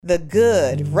the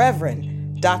good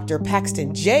Reverend Dr.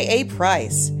 Paxton J.A.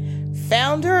 Price,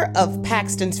 founder of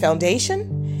Paxton's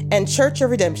Foundation and Church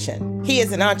of Redemption. He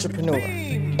is an entrepreneur,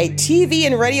 a TV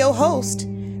and radio host,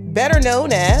 better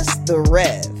known as The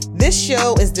Rev. This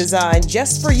show is designed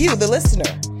just for you, the listener,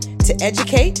 to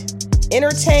educate,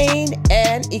 entertain,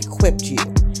 and equip you.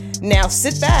 Now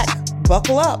sit back,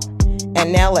 buckle up,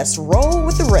 and now let's roll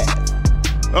with The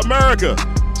Rev. America,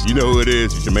 you know who it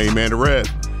is. It's your main man, The Rev.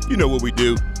 You know what we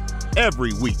do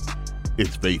every week.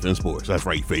 It's Faith in Sports. That's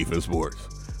right, Faith in Sports,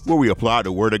 where we apply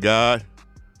the Word of God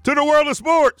to the world of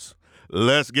sports.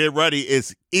 Let's get ready.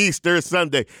 It's Easter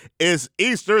Sunday. It's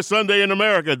Easter Sunday in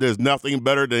America. There's nothing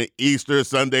better than Easter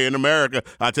Sunday in America.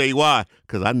 I'll tell you why.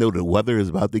 Because I know the weather is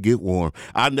about to get warm.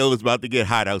 I know it's about to get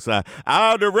hot outside.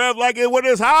 The Rev like it when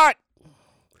it's hot.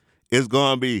 It's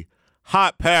going to be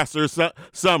hot past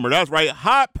summer. That's right,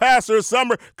 hot past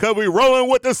summer because we rolling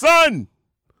with the sun.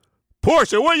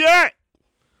 Portia, where you at?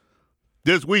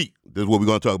 This week, this is what we're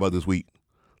going to talk about this week.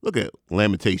 Look at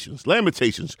Lamentations.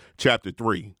 Lamentations chapter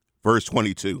 3. Verse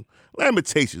 22.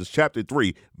 Lamentations chapter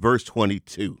 3, verse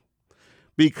 22.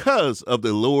 Because of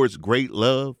the Lord's great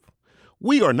love,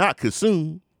 we are not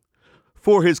consumed,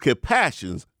 for his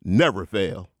compassions never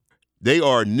fail. They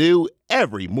are new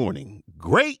every morning.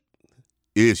 Great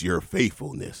is your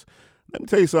faithfulness. Let me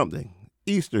tell you something.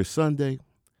 Easter Sunday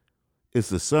is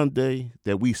the Sunday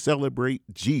that we celebrate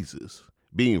Jesus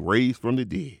being raised from the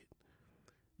dead.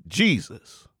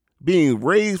 Jesus being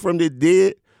raised from the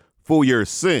dead for your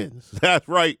sins. That's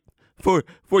right. For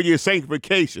your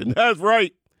sanctification. That's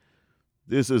right.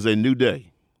 This is a new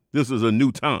day. This is a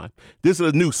new time. This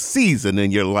is a new season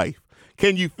in your life.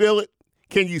 Can you feel it?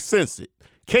 Can you sense it?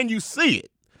 Can you see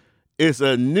it? It's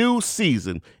a new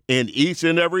season in each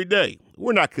and every day.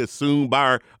 We're not consumed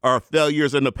by our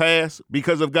failures in the past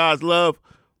because of God's love.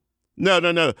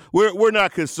 No. We're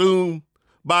not consumed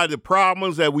by the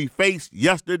problems that we faced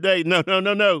yesterday.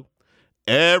 No.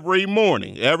 Every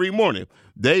morning,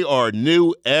 they are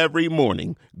new every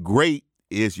morning. Great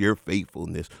is your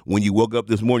faithfulness. When you woke up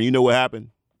this morning, you know what happened?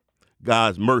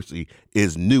 God's mercy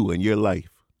is new in your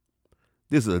life.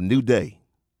 This is a new day,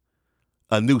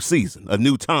 a new season, a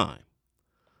new time,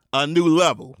 a new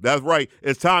level. That's right.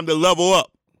 It's time to level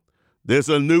up. There's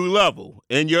a new level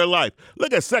in your life.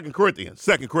 Look at 2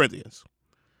 Corinthians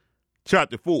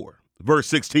chapter 4, verse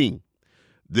 16.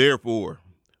 Therefore,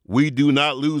 we do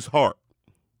not lose heart.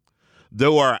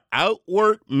 Though our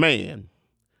outward man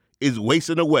is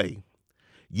wasting away,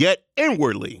 yet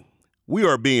inwardly we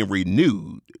are being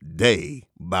renewed day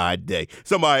by day.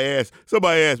 Somebody asked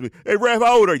me, hey, Rev,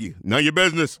 how old are you? None of your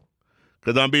business,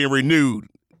 because I'm being renewed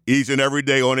each and every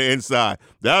day on the inside.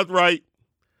 That's right.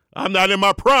 I'm not in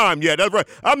my prime yet. That's right.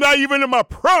 I'm not even in my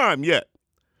prime yet.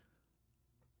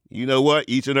 You know what?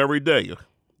 Each and every day,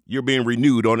 you're being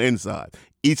renewed on the inside.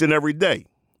 Each and every day,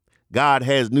 God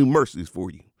has new mercies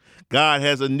for you. God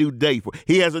has a new day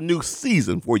he has a new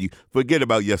season for you. Forget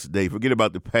about yesterday. Forget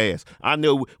about the past. I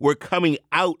know we're coming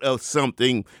out of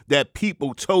something that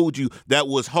people told you that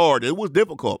was hard. It was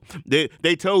difficult.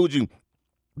 They told you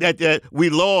that we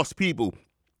lost people.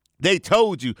 They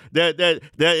told you that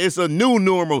it's a new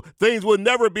normal. Things will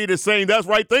never be the same. That's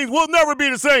right. Things will never be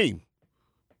the same.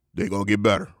 They're going to get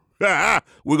better.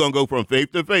 We're going to go from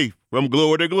faith to faith, from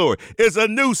glory to glory. It's a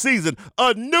new season,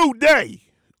 a new day.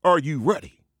 Are you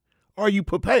ready? Are you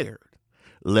prepared?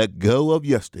 Let go of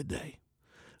yesterday.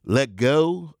 Let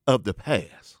go of the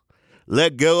past.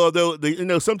 Let go of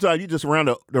the sometimes you just around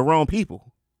the wrong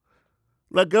people.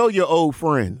 Let go of your old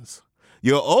friends.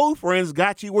 Your old friends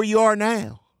got you where you are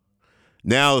now.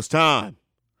 Now it's time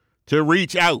to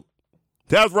reach out.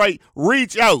 That's right.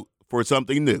 Reach out for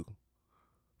something new,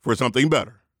 for something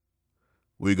better.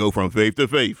 We go from faith to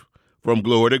faith, from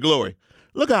glory to glory.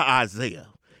 Look at Isaiah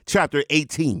chapter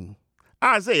 18.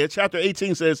 Isaiah chapter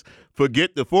 18 says,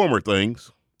 forget the former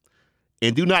things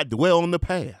and do not dwell on the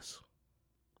past.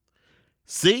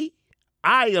 See,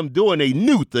 I am doing a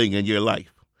new thing in your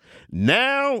life.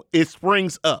 Now it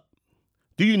springs up.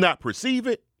 Do you not perceive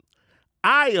it?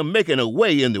 I am making a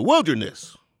way in the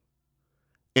wilderness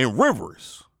and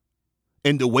rivers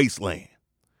in the wasteland.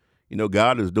 You know,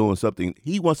 God is doing something.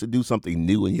 He wants to do something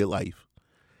new in your life.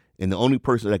 And the only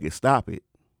person that can stop it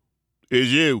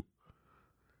is you.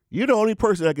 You're the only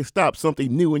person that can stop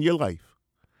something new in your life.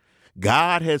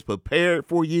 God has prepared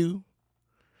for you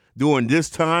during this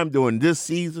time, during this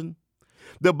season.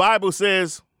 The Bible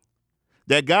says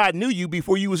that God knew you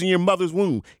before you was in your mother's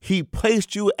womb. He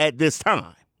placed you at this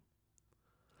time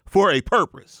for a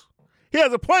purpose. He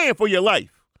has a plan for your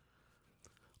life.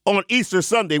 On Easter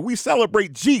Sunday, we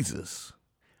celebrate Jesus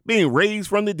being raised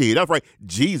from the dead. That's right.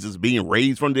 Jesus being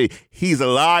raised from the dead. He's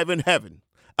alive in heaven,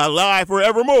 alive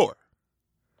forevermore.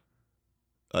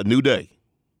 A new day,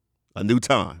 a new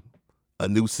time, a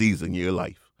new season in your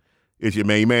life. It's your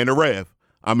main man, the Rev.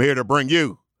 I'm here to bring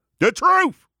you the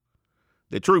truth.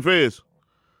 The truth is,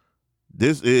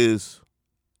 this is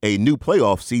a new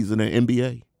playoff season in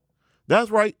NBA.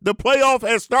 That's right. The playoff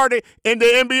has started in the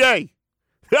NBA.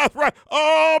 That's right.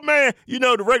 Oh, man. You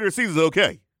know, the regular season's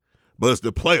okay, but it's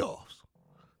the playoffs.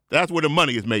 That's where the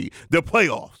money is made. The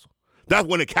playoffs. That's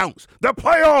when it counts. The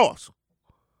playoffs.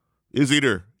 It's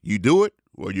either you do it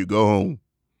or you go home.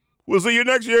 We'll see you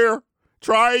next year.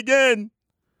 Try again.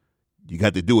 You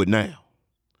got to do it now.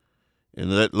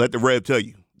 And let the Rev tell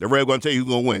you. The Rev going to tell you who's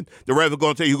going to win. The Rev is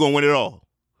going to tell you who's going to win it all.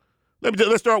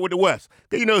 Let's start with the West.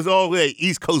 Because you know it's all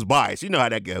East Coast bias. You know how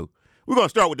that go. We're going to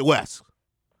start with the West.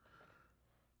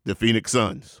 The Phoenix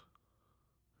Suns.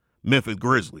 Memphis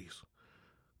Grizzlies.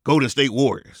 Golden State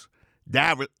Warriors.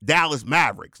 Dallas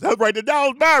Mavericks. That's right, the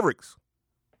Dallas Mavericks.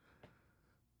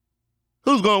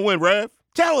 Who's going to win, Rev?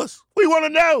 Tell us. We want to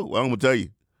know. Well, I'm going to tell you.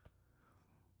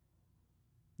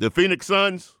 The Phoenix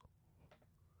Suns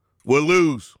will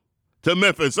lose to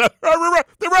Memphis. The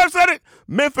Rev said it.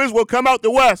 Memphis will come out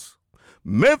the West.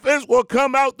 Memphis will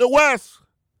come out the West.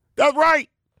 That's right.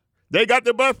 They got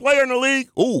the best player in the league.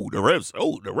 The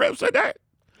Rev said that.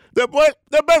 The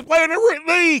best player in the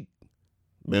league.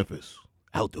 Memphis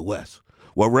out the West.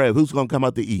 Well, Rev, who's going to come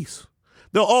out the East?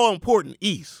 The all-important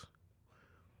East.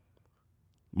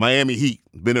 Miami Heat,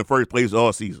 been in first place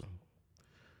all season.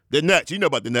 The Nets, you know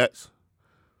about the Nets.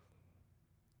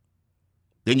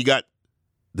 Then you got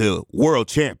the world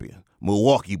champion,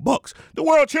 Milwaukee Bucks. The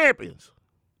world champions.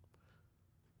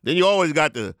 Then you always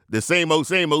got the same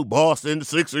old Boston, the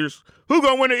Sixers. Who's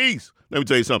going to win the East? Let me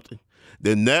tell you something.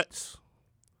 The Nets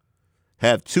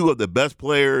have two of the best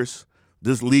players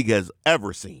this league has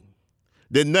ever seen.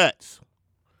 The Nets.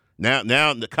 Now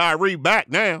the Kyrie back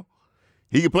now.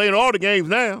 He can play in all the games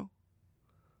now.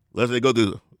 Unless they go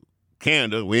to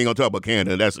Canada. We ain't going to talk about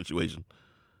Canada in that situation.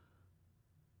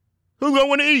 Who's going to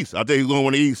win the East? I'll tell you who's going to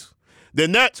win the East. The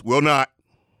Nets will not.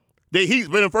 The Heat's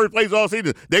been in first place all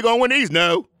season. They going to win the East?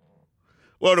 No.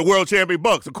 Well, the world champion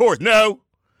Bucks, of course, no.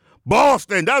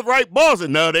 Boston, that's right,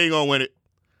 Boston. No, they ain't going to win it.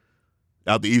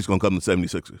 Out the East going to come the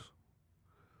 76ers.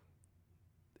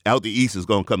 Out the East is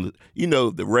going to come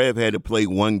the Rev had to play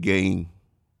one game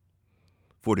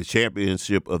for the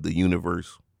championship of the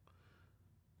universe.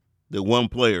 The one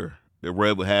player that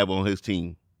Rev will have on his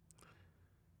team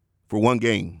for one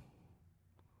game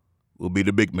will be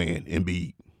the big man,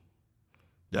 Embiid.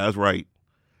 That's right.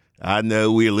 I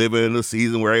know we're living in a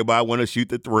season where everybody want to shoot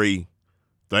the three.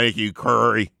 Thank you,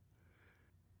 Curry.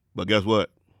 But guess what?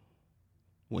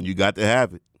 When you got to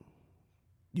have it,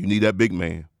 you need that big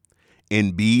man.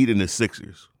 Embiid and the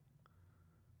Sixers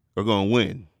are going to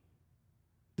win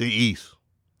the East.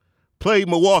 Play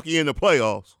Milwaukee in the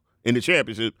playoffs, in the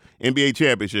championship, NBA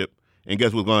championship, and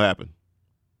guess what's going to happen?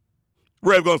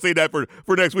 Rev going to say that for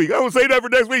next week. I'm going to say that for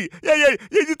next week. Yeah,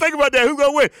 you think about that. Who's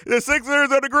going to win? The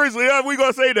Sixers or the Grizzlies? Yeah, we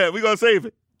going to say that. We going to save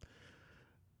it.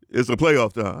 It's the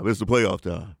playoff time. It's the playoff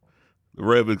time. The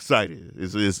Rev is excited.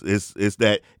 It's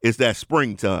that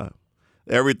springtime.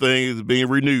 Everything is being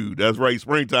renewed. That's right,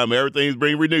 springtime. Everything is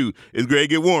being renewed. It's going to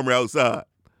get warmer outside.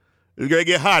 It's going to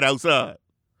get hot outside.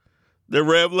 The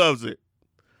Rev loves it.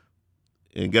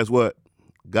 And guess what?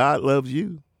 God loves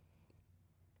you.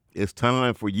 It's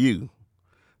time for you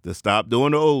to stop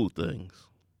doing the old things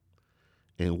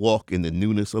and walk in the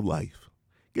newness of life.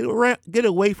 Get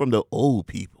away from the old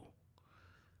people.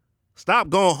 Stop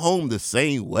going home the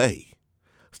same way.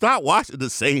 Stop watching the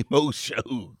same old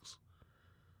shows.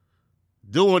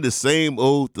 Doing the same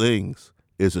old things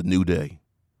is a new day,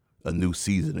 a new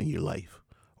season in your life.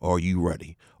 Are you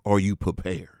ready? Are you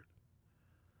prepared?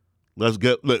 Let's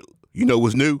get, look, you know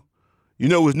what's new? You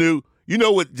know what's new? You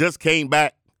know what just came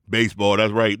back? Baseball,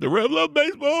 that's right. The Rev love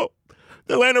baseball.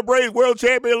 The Atlanta Braves, world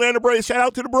champion Atlanta Braves. Shout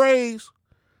out to the Braves.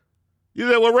 You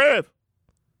said, well, Rev,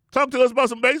 talk to us about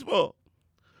some baseball.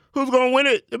 Who's going to win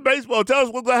it in baseball? Tell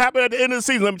us what's going to happen at the end of the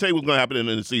season. Let me tell you what's going to happen at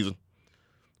the end of the season.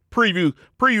 Preview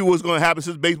what's going to happen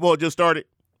since baseball just started.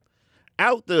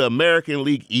 Out the American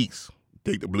League East,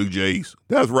 take the Blue Jays.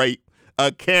 That's right,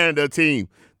 a Canada team.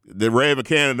 The Rev and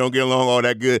Canada don't get along all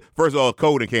that good. First of all,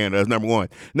 cold in Canada. That's number one.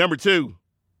 Number two,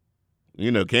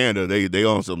 Canada, they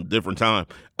on some different time.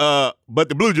 But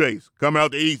the Blue Jays come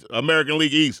out the East, American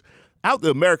League East. Out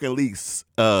the American League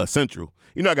Central.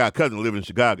 I got a cousin living in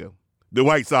Chicago. The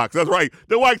White Sox. That's right.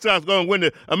 The White Sox going to win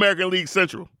the American League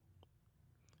Central.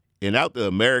 And out the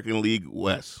American League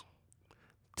West,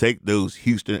 take those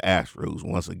Houston Astros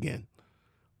once again.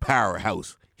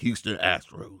 powerhouse Houston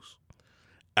Astros.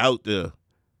 Out the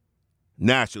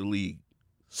National League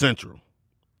Central.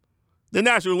 The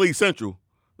National League Central,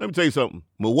 let me tell you something.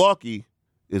 Milwaukee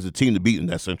is a team to beat in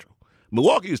that Central.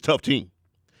 Milwaukee is a tough team.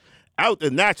 Out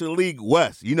the National League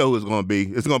West, you know who it's going to be.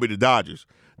 It's going to be the Dodgers.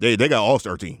 They got an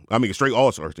all-star team. I mean, a straight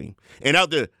all-star team. And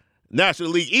out the National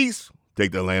League East,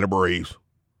 take the Atlanta Braves.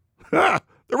 The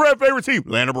red favorite team,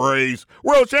 Atlanta Braves.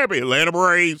 World champion, Atlanta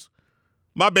Braves.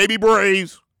 My baby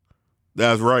Braves.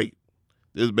 That's right.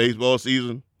 This baseball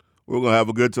season, we're going to have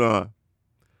a good time.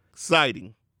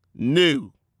 Exciting.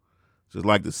 New. Just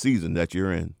like the season that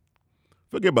you're in.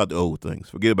 Forget about the old things.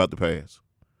 Forget about the past.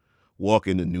 Walk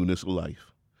in the newness of life.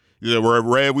 You know,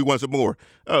 Rev, we want some more.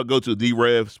 Go to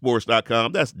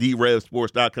therevsports.com. That's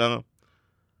therevsports.com.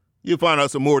 You'll find out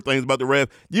some more things about the Rev.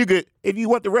 If you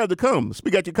want the Rev to come,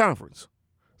 speak at your conference.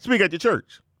 Speak at your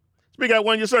church. Speak at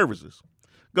one of your services.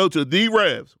 Go to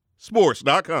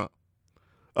therevsports.com.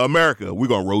 America, we're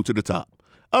going to roll to the top.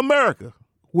 America,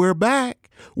 we're back.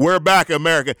 We're back,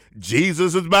 America.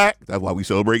 Jesus is back. That's why we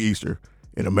celebrate Easter.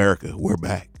 In America, we're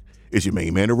back. It's your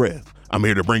main man, the Rev. I'm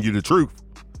here to bring you the truth.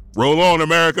 Roll on,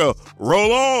 America.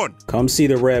 Roll on. Come see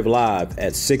the Rev live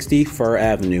at 60 Fir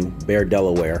Avenue, Bear,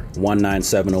 Delaware,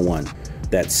 19701.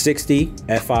 That's 60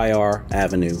 FIR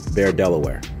Avenue, Bear,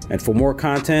 Delaware. And for more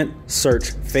content,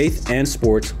 search Faith and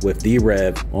Sports with The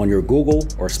Rev on your Google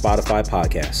or Spotify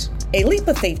podcasts. A Leap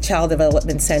of Faith Child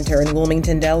Development Center in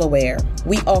Wilmington, Delaware.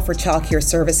 We offer child care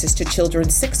services to children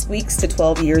 6 weeks to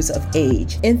 12 years of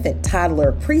age, infant,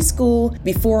 toddler, preschool,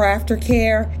 before after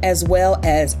care, as well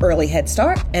as early Head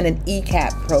Start and an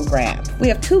ECAP program. We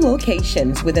have 2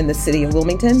 locations within the city of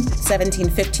Wilmington,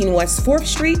 1715 West 4th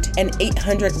Street and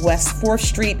 800 West 4th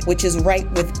Street, which is right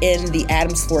within the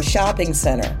Adams Ford Shopping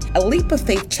Center. A Leap of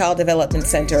Faith Child Development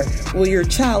Center, where your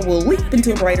child will leap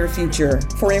into a brighter future.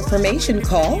 For information,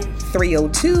 call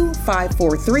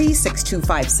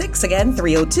 302-543-6256. Again,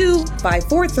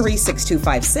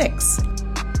 302-543-6256.